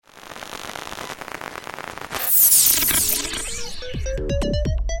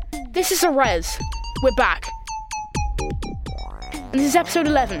This is Arez. We're back. And this is episode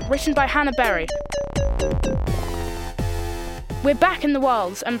 11, written by Hannah Berry. We're back in the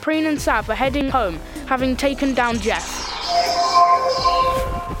wilds, and Preen and Sav are heading home, having taken down Jeff.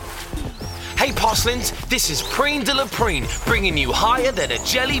 Hey Parslins, this is Preen de la Preen, bringing you higher than a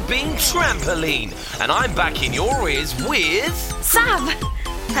jelly bean trampoline. And I'm back in your ears with... Sav!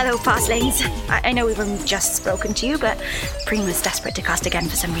 Hello, Parslings. I know we've only just spoken to you, but Preen was desperate to cast again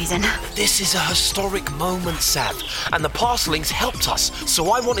for some reason. This is a historic moment, Sav, and the Parslings helped us,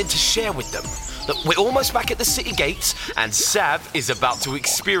 so I wanted to share with them. Look, we're almost back at the city gates, and Sav is about to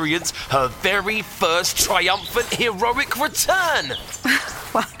experience her very first triumphant heroic return.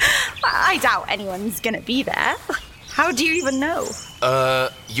 Well, I doubt anyone's gonna be there. How do you even know?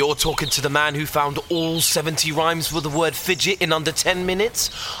 You're talking to the man who found all 70 rhymes for the word fidget in under 10 minutes?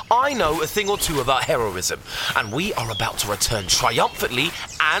 I know a thing or two about heroism, and we are about to return triumphantly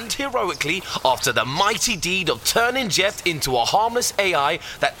and heroically after the mighty deed of turning Jeff into a harmless AI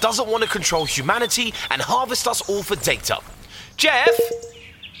that doesn't want to control humanity and harvest us all for data. Jeff?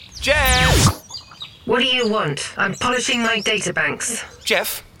 What do you want? I'm polishing my data banks.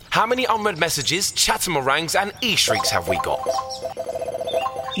 Jeff, how many unread messages, chatamarangs and e-shrieks have we got?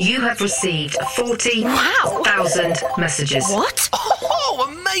 You have received 40,000 messages. What? Oh,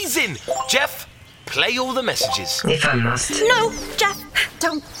 amazing! Jeff, play all the messages. If I must. No, Jeff,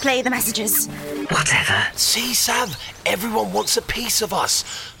 don't play the messages. Whatever. See, Sav, everyone wants a piece of us.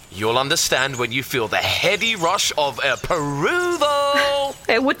 You'll understand when you feel the heady rush of approval.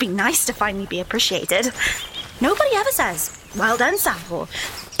 It would be nice to finally be appreciated. Nobody ever says, well done, Sav, or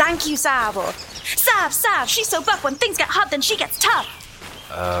thank you, Sav, or Sav, she's so buff when things get hard, then she gets tough.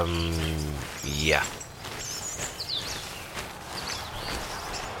 Yeah.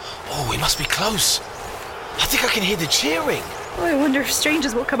 Oh, we must be close. I think I can hear the cheering. Oh, I wonder if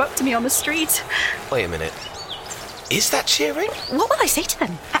strangers will come up to me on the street. Wait a minute. Is that cheering? What will I say to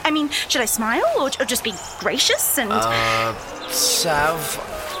them? I mean, should I smile or just be gracious and... Sav,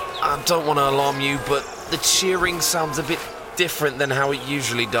 I don't want to alarm you, but the cheering sounds a bit different than how it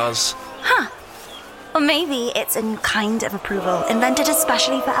usually does. Huh. Or maybe it's a kind of approval, invented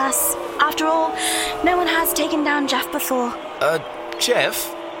especially for us. After all, no one has taken down Jeff before.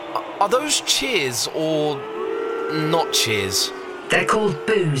 Jeff? Are those cheers or not cheers? They're called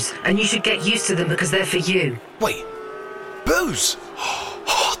boos, and you should get used to them because they're for you. Wait, boos?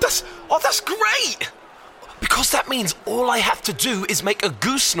 Oh, that's great! Because that means all I have to do is make a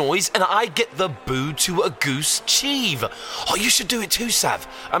goose noise and I get the boo to a goose cheeve. Oh, you should do it too, Sav.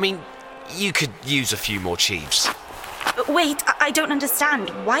 I mean, you could use a few more cheeves. Wait, I don't understand.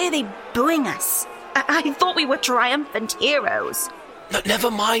 Why are they booing us? I thought we were triumphant heroes. No,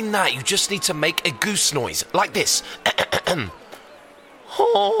 never mind that. You just need to make a goose noise, like this.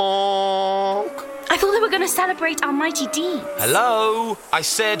 Honk. I thought they were going to celebrate our mighty deeds. Hello? I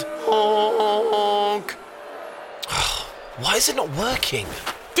said honk. Why is it not working?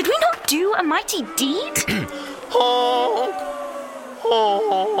 Did we not do a mighty deed? Honk.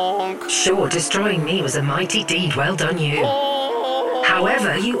 Honk. Sure, destroying me was a mighty deed. Well done, you. Honk.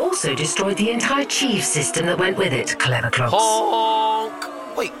 However, you also destroyed the entire chief system that went with it, clever clogs.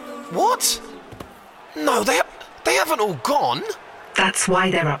 Honk. Wait, what? No, they haven't all gone. That's why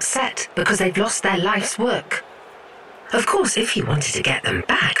they're upset, because they've lost their life's work. Of course, if you wanted to get them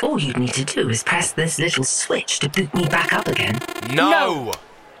back, all you'd need to do is press this little switch to boot me back up again. No!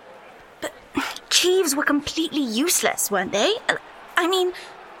 But Chieves were completely useless, weren't they? I mean,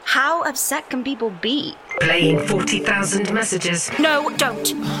 how upset can people be? Playing 40,000 messages. No,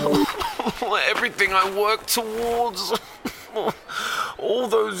 don't. Everything I worked towards. All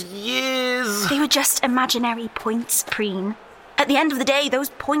those years. They were just imaginary points, Preen. At the end of the day, those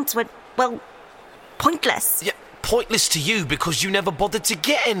points were, well, pointless. Yeah, pointless to you because you never bothered to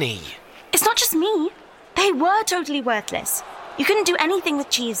get any. It's not just me. They were totally worthless. You couldn't do anything with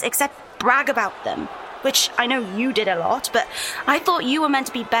Chieves except brag about them, which I know you did a lot, but I thought you were meant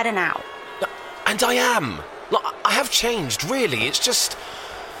to be better now. And I am. Look, I have changed, really. It's just,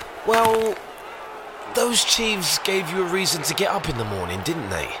 well, those Chieves gave you a reason to get up in the morning, didn't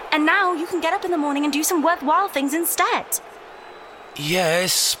they? And now you can get up in the morning and do some worthwhile things instead.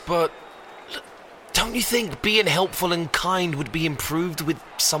 Yes, but don't you think being helpful and kind would be improved with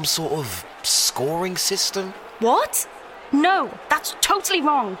some sort of scoring system? What? No, that's totally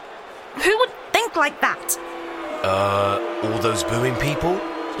wrong. Who would think like that? All those booing people?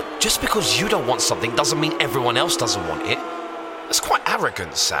 Look, just because you don't want something doesn't mean everyone else doesn't want it. That's quite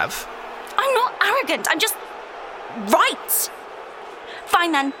arrogant, Sav. I'm not arrogant, I'm just right.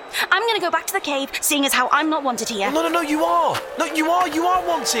 Fine then. I'm gonna go back to the cave, seeing as how I'm not wanted here. No, you are. No, you are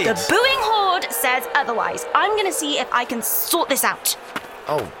wanted. The booing horde says otherwise. I'm gonna see if I can sort this out.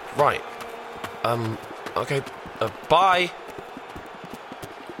 Oh, right. Okay. Bye.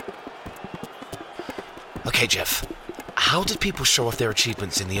 Okay, Jeff. How did people show off their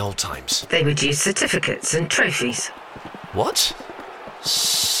achievements in the old times? They would use certificates and trophies. What?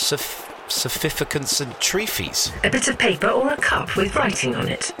 Certificates and trophies? A bit of paper or a cup with writing on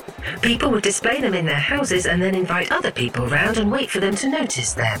it. People would display them in their houses and then invite other people round and wait for them to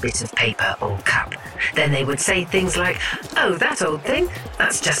notice their bit of paper or cup. Then they would say things like, "Oh, that old thing,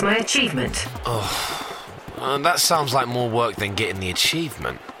 that's just my achievement." That sounds like more work than getting the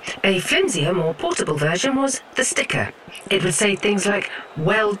achievement. A flimsier, more portable version was the sticker. It would say things like,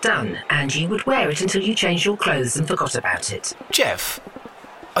 "Well done," and you would wear it until you changed your clothes and forgot about it. Jeff,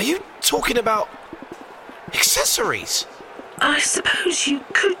 are you talking about accessories? I suppose you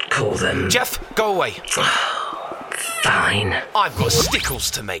could call them. Jeff, go away. Fine. I've got stickles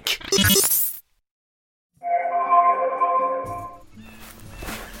to make.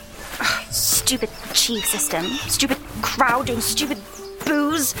 Stupid chief system. Stupid crowding. Stupid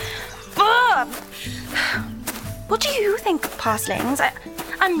booze. Ugh. What do you think, Parslings?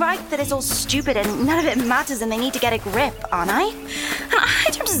 I'm right that it's all stupid and none of it matters and they need to get a grip, aren't I? And I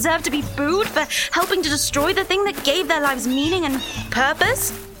don't deserve to be booed for helping to destroy the thing that gave their lives meaning and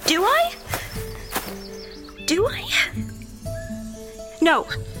purpose? Do I? Do I?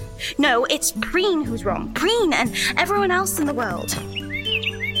 No, it's Preen who's wrong. Preen and everyone else in the world.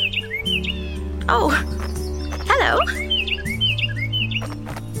 Oh, hello.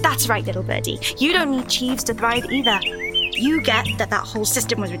 That's right, little birdie. You don't need chiefs to thrive either. You get that whole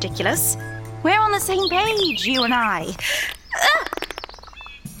system was ridiculous. We're on the same page, you and I.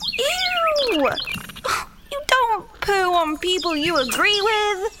 Ew! You don't poo on people you agree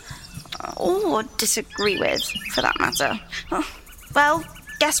with. Or disagree with, for that matter. Well,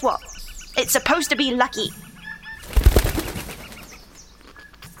 guess what? It's supposed to be lucky.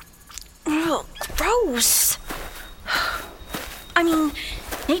 Oh, gross. I mean,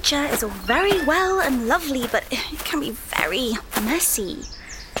 nature is all very well and lovely, but it can be very messy.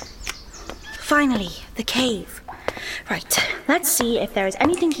 Finally, the cave. Right, let's see if there is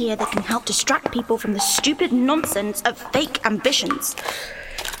anything here that can help distract people from the stupid nonsense of fake ambitions.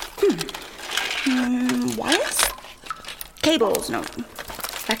 Wires? Cables, no.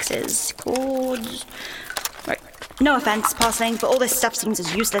 Flexes, cords. Right. No offense, Parsling, but all this stuff seems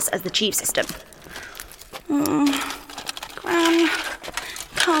as useless as the chief system. Gran,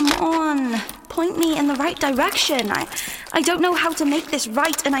 come on. Point me in the right direction. I don't know how to make this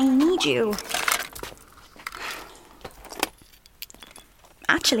right, and I need you.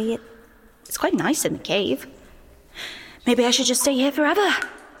 Actually, it's quite nice in the cave. Maybe I should just stay here forever.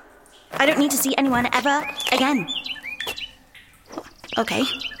 I don't need to see anyone ever again. Okay,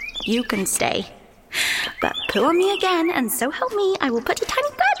 you can stay. But poo on me again, and so help me, I will put a tiny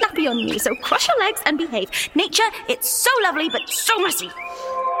bird nappy on you, so cross your legs and behave. Nature, it's so lovely, but so messy.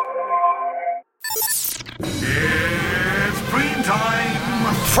 It's Preen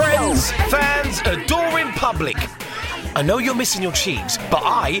time! Friends, fans, adoring public. I know you're missing your cheese, but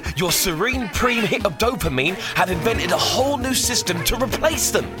I, your serene preen hit of dopamine, have invented a whole new system to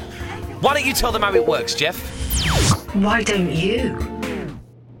replace them. Why don't you tell them how it works, Jeff? Why don't you?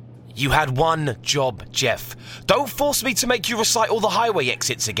 You had one job, Jeff. Don't force me to make you recite all the highway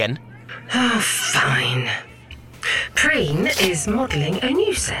exits again. Oh, fine. Preen is modelling a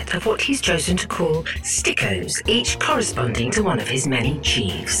new set of what he's chosen to call stickos, each corresponding to one of his many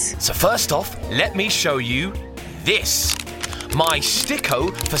chiefs. So first off, let me show you this. My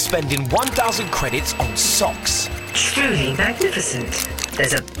sticko for spending 1,000 credits on socks. Truly magnificent.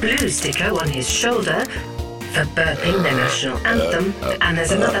 There's a blue sticko on his shoulder for burping the national anthem, and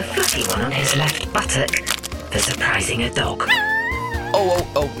there's another fluffy one on his left buttock for surprising a dog.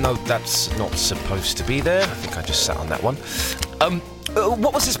 Oh, no, that's not supposed to be there. I think I just sat on that one.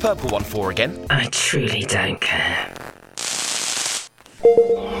 What was this purple one for again? I truly don't care.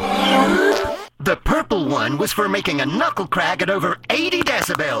 The purple one was for making a knuckle crack at over 80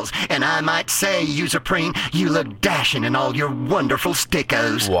 decibels, and I might say, User Preen, you look dashing in all your wonderful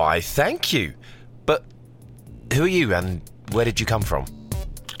stickos. Why, thank you. But who are you and where did you come from?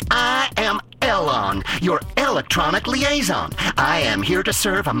 I am Elon, your electronic liaison. I am here to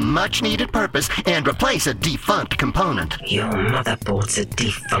serve a much-needed purpose and replace a defunct component. Your motherboard's a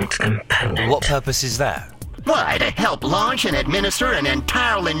defunct component. What purpose is that? Why, to help launch and administer an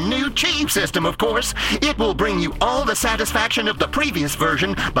entirely new Chief system, of course. It will bring you all the satisfaction of the previous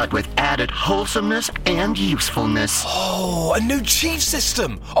version, but with added wholesomeness and usefulness. Oh, a new Chief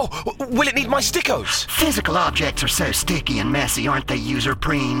system. Oh, will it need my stickos? Physical objects are so sticky and messy, aren't they, User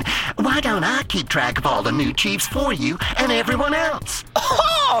Preen? Why don't I keep track of all the new Chiefs for you and everyone else?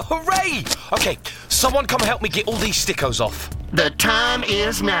 Oh, hooray! Okay, someone come help me get all these stickos off. The time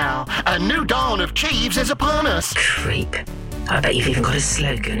is now. A new dawn of Chiefs is upon us. Creep. I bet you've even got a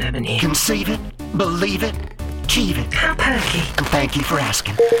slogan, haven't you? Conceive it, believe it, achieve it. How perky. And thank you for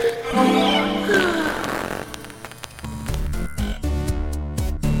asking.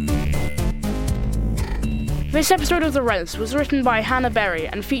 This episode of The Rents was written by Hannah Berry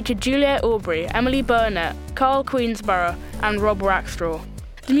and featured Juliet Aubrey, Emily Burnett, Carl Queensborough, and Rob Rackstraw.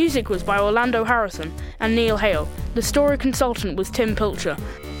 The music was by Orlando Harrison and Neil Hale. The story consultant was Tim Pilcher.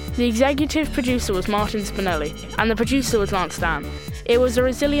 The executive producer was Martin Spinelli, and the producer was Lance Stan. It was a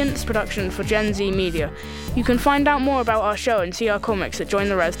Resilience production for Gen Z Media. You can find out more about our show and see our comics at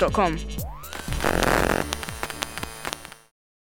jointheres.com.